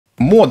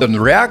Modern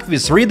React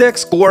with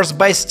Redux course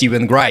by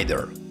Steven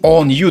Grider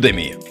on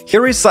Udemy.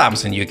 Here is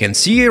something you can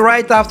see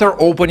right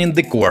after opening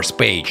the course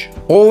page.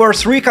 Over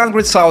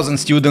 300,000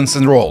 students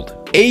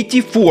enrolled,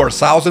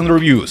 84,000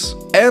 reviews,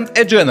 and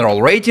a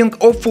general rating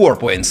of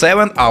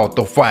 4.7 out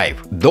of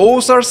 5.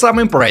 Those are some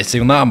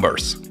impressive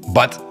numbers.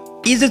 But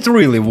is it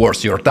really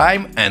worth your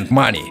time and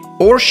money?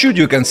 Or should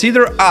you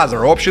consider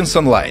other options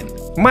online?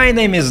 My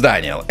name is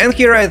Daniel, and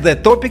here are the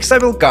topics I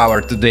will cover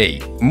today.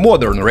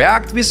 Modern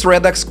React with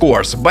Redux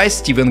course by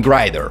Steven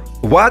Grider.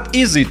 What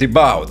is it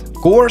about?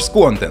 Course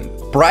content,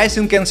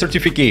 pricing and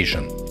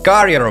certification,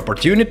 career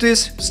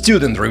opportunities,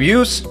 student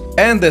reviews,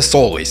 and as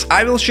always,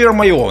 I will share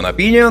my own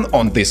opinion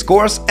on this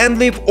course and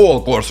leave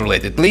all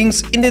course-related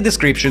links in the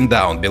description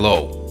down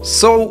below.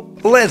 So,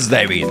 let's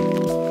dive in.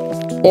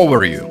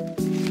 Overview.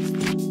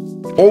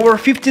 Over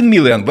 15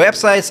 million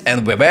websites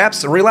and web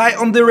apps rely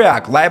on the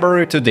React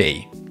library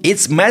today.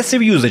 Its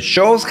massive usage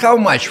shows how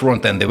much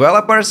front-end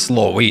developers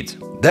love it.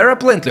 There are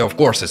plenty of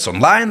courses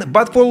online,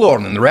 but for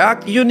learning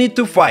React you need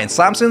to find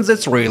something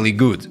that's really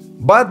good.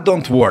 But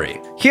don't worry,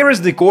 here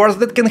is the course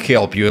that can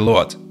help you a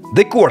lot.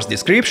 The course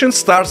description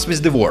starts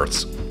with the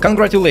words: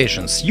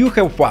 "Congratulations, you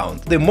have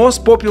found the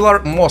most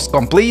popular, most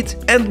complete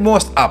and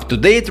most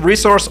up-to-date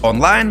resource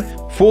online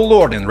for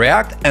learning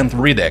React and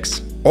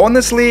Redux."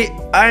 Honestly,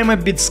 I'm a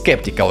bit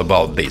skeptical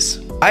about this.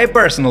 I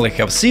personally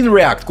have seen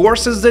React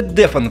courses that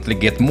definitely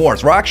get more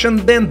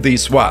traction than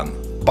this one.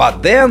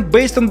 But then,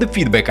 based on the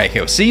feedback I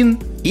have seen,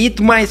 it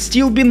might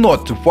still be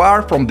not too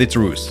far from the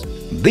truth.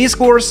 This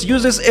course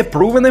uses a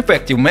proven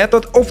effective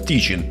method of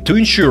teaching to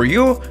ensure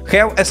you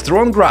have a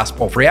strong grasp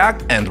of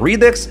React and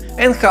Redux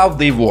and how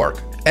they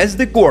work. As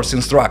the course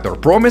instructor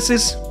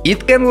promises,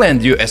 it can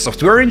land you a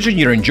software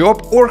engineering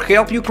job or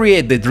help you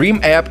create the dream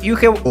app you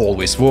have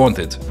always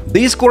wanted.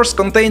 This course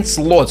contains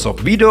lots of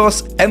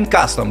videos and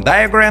custom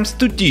diagrams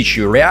to teach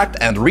you React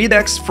and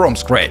Redux from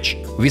scratch.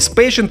 With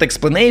patient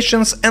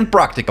explanations and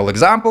practical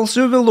examples,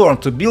 you will learn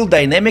to build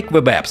dynamic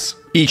web apps.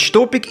 Each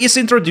topic is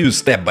introduced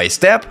step by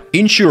step,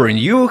 ensuring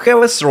you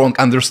have a strong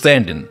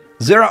understanding.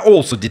 There are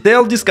also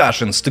detailed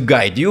discussions to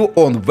guide you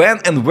on when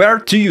and where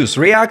to use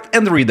React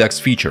and Redux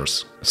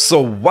features.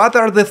 So what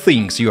are the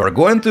things you are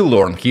going to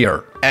learn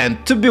here?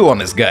 And to be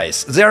honest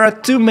guys, there are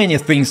too many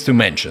things to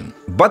mention,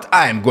 but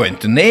I am going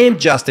to name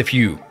just a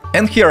few.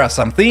 And here are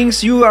some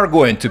things you are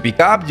going to pick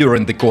up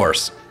during the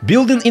course.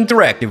 Building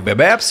interactive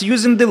web apps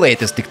using the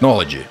latest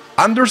technology.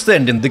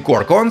 Understanding the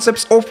core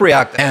concepts of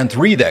React and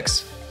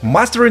Redux.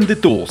 Mastering the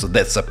tools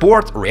that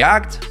support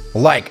React,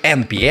 like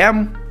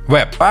NPM,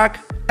 Webpack,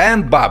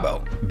 and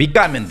Bubble.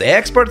 Becoming the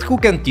expert who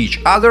can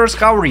teach others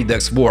how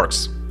Redux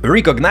works.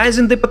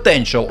 Recognizing the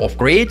potential of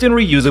creating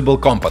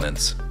reusable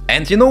components.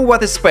 And you know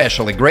what is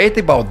especially great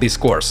about this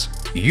course?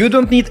 You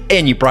don't need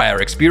any prior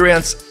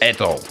experience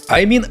at all.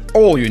 I mean,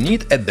 all you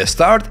need at the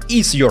start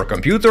is your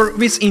computer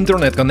with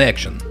internet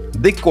connection.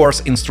 The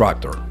course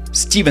instructor.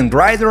 Steven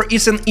Grider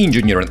is an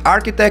engineering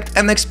architect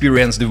and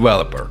experienced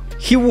developer.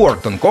 He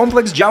worked on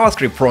complex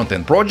JavaScript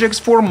front-end projects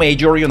for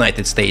major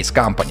United States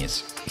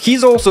companies.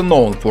 He's also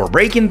known for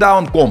breaking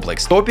down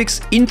complex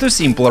topics into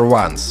simpler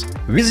ones.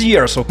 With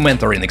years of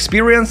mentoring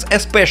experience,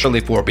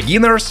 especially for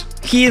beginners,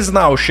 he is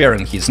now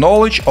sharing his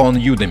knowledge on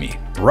Udemy.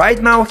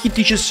 Right now he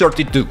teaches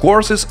 32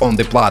 courses on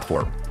the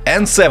platform,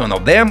 and 7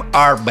 of them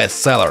are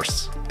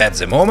bestsellers. At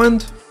the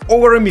moment,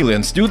 over 1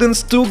 million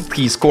students took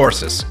his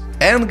courses.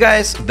 And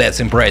guys, that's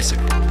impressive.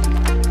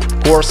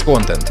 Course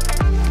content.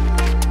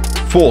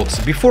 Folks,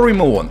 before we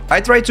move on, I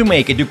try to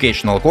make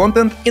educational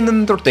content in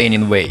an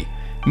entertaining way.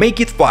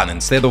 Make it fun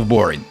instead of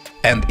boring.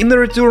 And in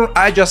return,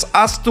 I just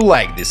ask to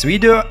like this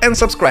video and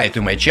subscribe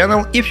to my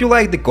channel if you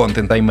like the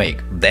content I make.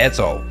 That's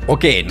all.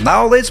 Okay,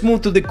 now let's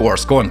move to the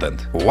course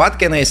content. What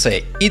can I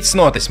say? It's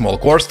not a small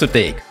course to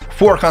take.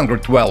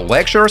 412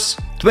 lectures,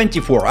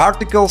 24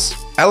 articles,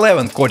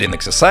 11 coding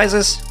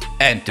exercises,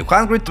 and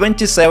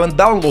 227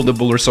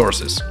 downloadable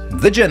resources.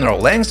 The general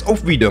length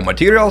of video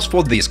materials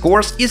for this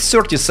course is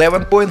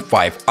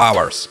 37.5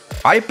 hours.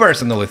 I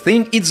personally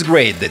think it's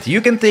great that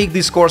you can take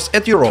this course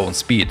at your own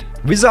speed,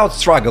 without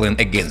struggling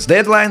against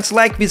deadlines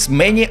like with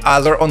many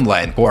other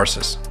online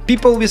courses.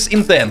 People with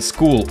intense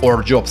school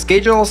or job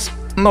schedules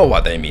know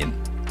what I mean.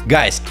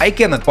 Guys, I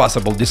cannot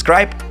possibly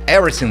describe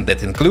everything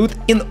that include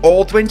in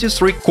all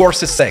 23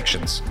 courses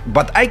sections,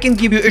 but I can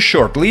give you a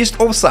short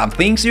list of some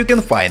things you can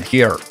find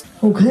here.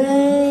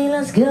 Okay,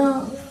 let's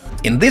go.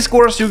 In this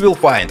course you will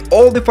find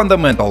all the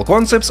fundamental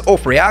concepts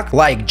of React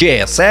like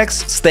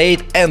JSX,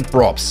 state and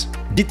props.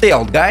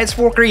 Detailed guides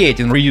for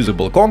creating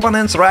reusable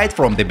components right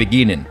from the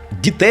beginning.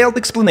 Detailed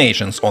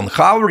explanations on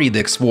how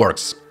Redux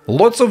works.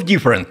 Lots of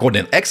different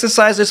coding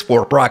exercises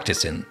for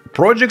practicing.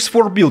 Projects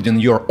for building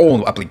your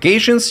own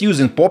applications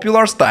using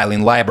popular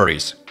styling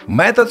libraries.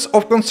 Methods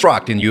of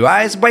constructing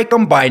UIs by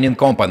combining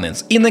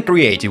components in a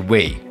creative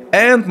way.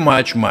 And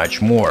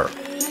much more.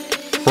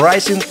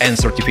 Pricing and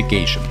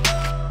certification.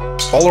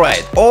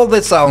 Alright, all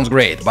that sounds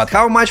great, but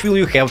how much will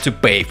you have to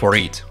pay for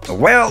it?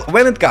 Well,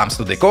 when it comes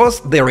to the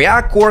cost, the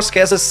React course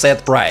has a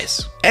set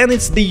price, and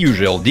it's the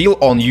usual deal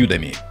on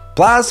Udemy.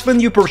 Plus, when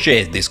you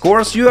purchase this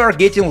course, you are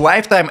getting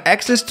lifetime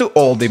access to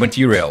all the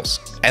materials.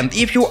 And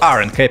if you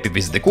aren't happy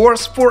with the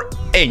course for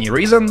any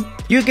reason,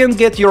 you can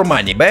get your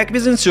money back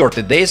within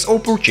 30 days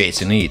of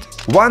purchasing it.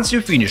 Once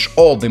you finish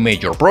all the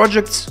major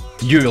projects,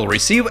 you will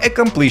receive a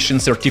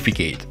completion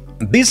certificate.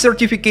 This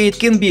certificate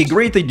can be a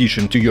great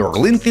addition to your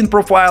LinkedIn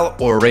profile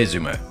or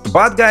resume.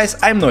 But guys,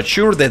 I'm not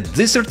sure that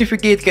this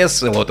certificate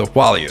has a lot of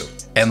value.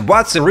 And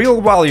what's the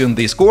real value in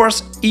this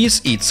course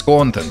is its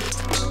content.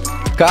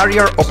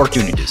 Career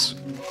opportunities.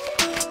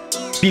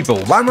 People,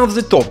 one of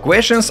the top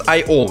questions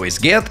I always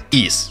get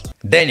is: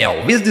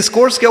 Daniel, will this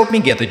course help me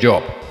get a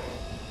job?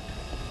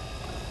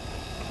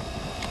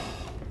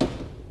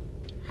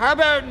 How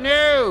about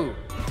no?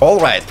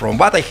 Alright, from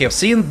what I have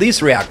seen,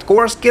 this React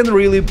course can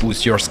really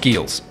boost your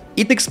skills.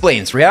 It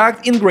explains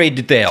React in great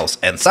details,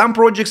 and some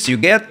projects you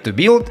get to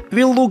build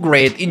will look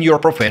great in your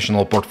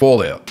professional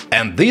portfolio.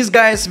 And these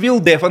guys will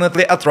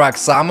definitely attract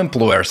some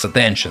employers'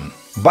 attention.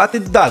 But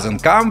it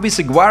doesn't come with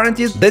a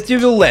guarantee that you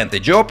will land a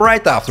job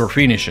right after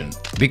finishing.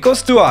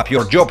 Because to up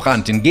your job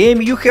hunting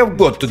game, you have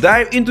got to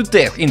dive into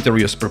tech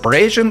interviews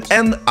preparation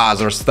and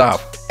other stuff.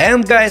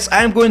 And guys,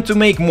 I'm going to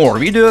make more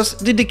videos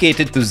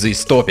dedicated to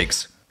these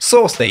topics.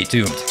 So stay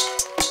tuned.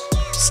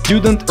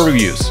 Student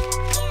reviews.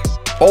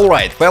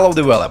 Alright, fellow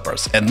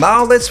developers, and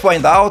now let's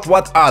find out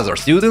what other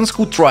students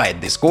who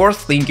tried this course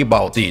think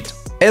about it.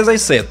 As I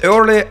said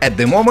earlier, at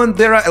the moment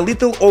there are a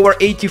little over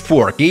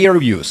 84k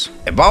reviews.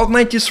 About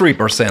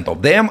 93%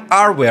 of them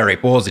are very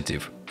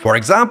positive. For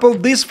example,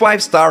 this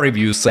 5-star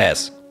review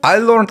says: I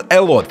learned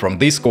a lot from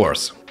this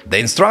course. The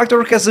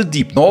instructor has a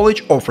deep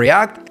knowledge of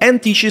React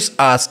and teaches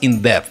us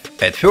in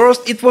depth. At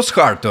first it was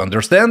hard to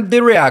understand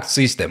the React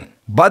system,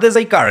 but as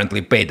I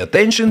currently paid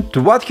attention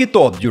to what he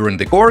taught during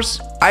the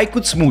course, I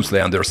could smoothly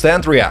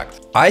understand React.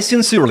 I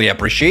sincerely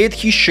appreciate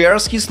he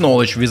shares his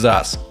knowledge with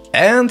us.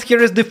 And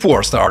here is the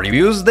 4-star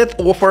reviews that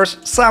offers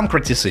some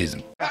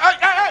criticism.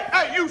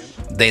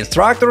 The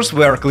instructors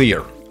were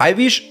clear. I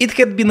wish it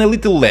had been a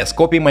little less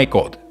copy my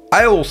code.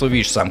 I also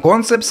wish some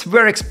concepts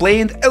were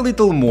explained a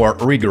little more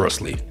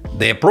rigorously.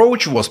 The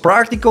approach was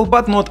practical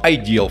but not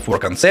ideal for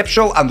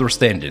conceptual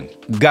understanding.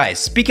 Guys,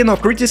 speaking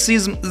of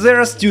criticism, there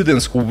are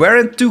students who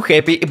weren't too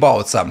happy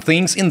about some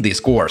things in this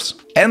course.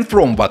 And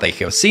from what I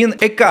have seen,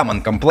 a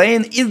common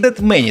complaint is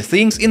that many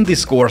things in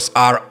this course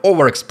are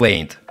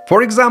overexplained.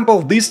 For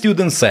example, this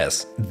student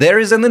says, there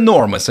is an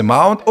enormous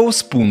amount of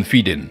spoon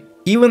feeding.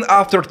 Even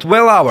after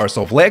 12 hours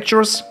of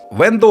lectures,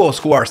 when those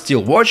who are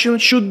still watching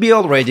should be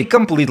already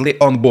completely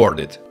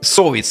onboarded.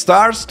 So it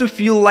starts to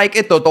feel like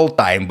a total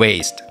time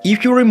waste.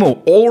 If you remove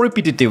all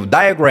repetitive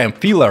diagram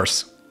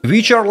fillers,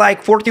 which are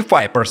like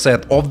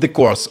 45% of the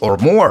course or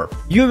more,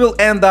 you will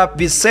end up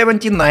with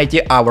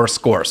 70-90 hours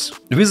course,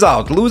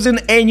 without losing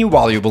any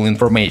valuable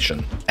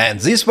information. And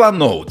this one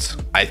notes: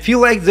 I feel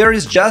like there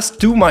is just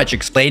too much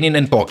explaining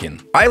and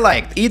talking. I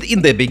liked it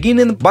in the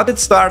beginning, but it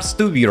starts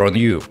to wear on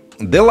you.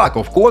 The lack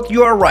of code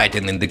you are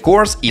writing in the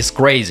course is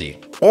crazy.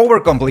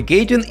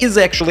 Overcomplicating is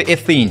actually a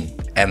thing,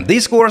 and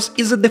this course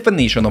is a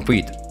definition of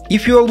it.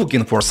 If you are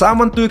looking for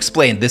someone to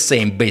explain the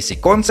same basic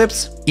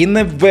concepts in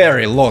a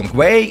very long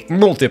way,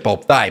 multiple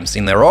times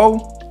in a row,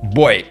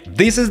 boy,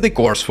 this is the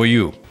course for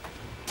you.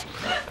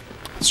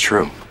 It's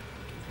true.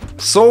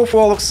 So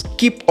folks,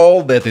 keep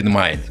all that in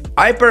mind.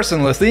 I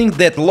personally think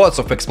that lots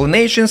of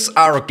explanations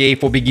are okay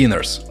for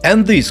beginners,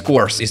 and this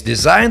course is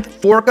designed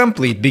for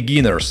complete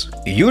beginners.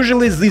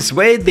 Usually this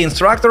way the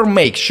instructor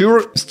makes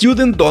sure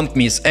students don't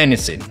miss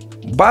anything.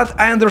 But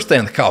I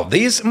understand how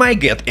this might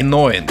get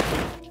annoying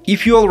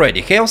if you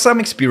already have some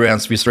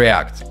experience with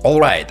React.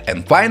 Alright,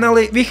 and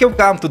finally we have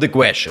come to the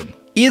question: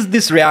 is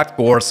this React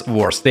course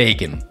worth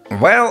taking?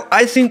 Well,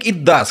 I think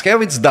it does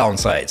have its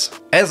downsides.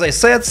 As I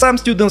said, some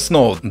students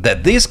know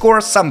that this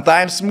course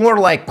sometimes more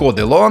like code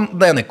alone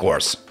than a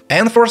course.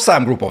 And for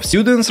some group of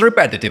students,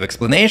 repetitive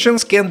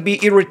explanations can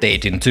be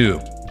irritating too.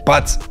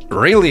 But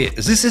really,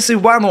 this is a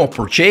one-off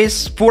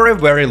purchase for a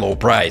very low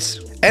price.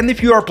 And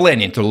if you are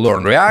planning to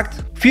learn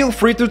React, feel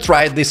free to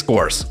try this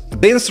course.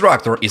 The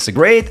instructor is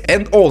great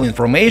and all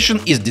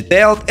information is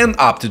detailed and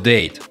up to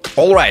date.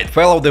 Alright,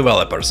 fellow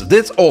developers,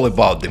 that's all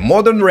about the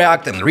modern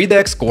React and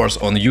Redux course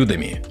on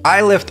Udemy.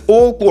 I left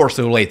all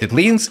course-related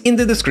links in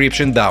the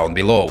description down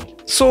below,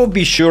 so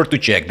be sure to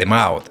check them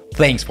out.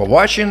 Thanks for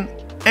watching,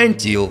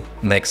 until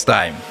next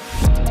time.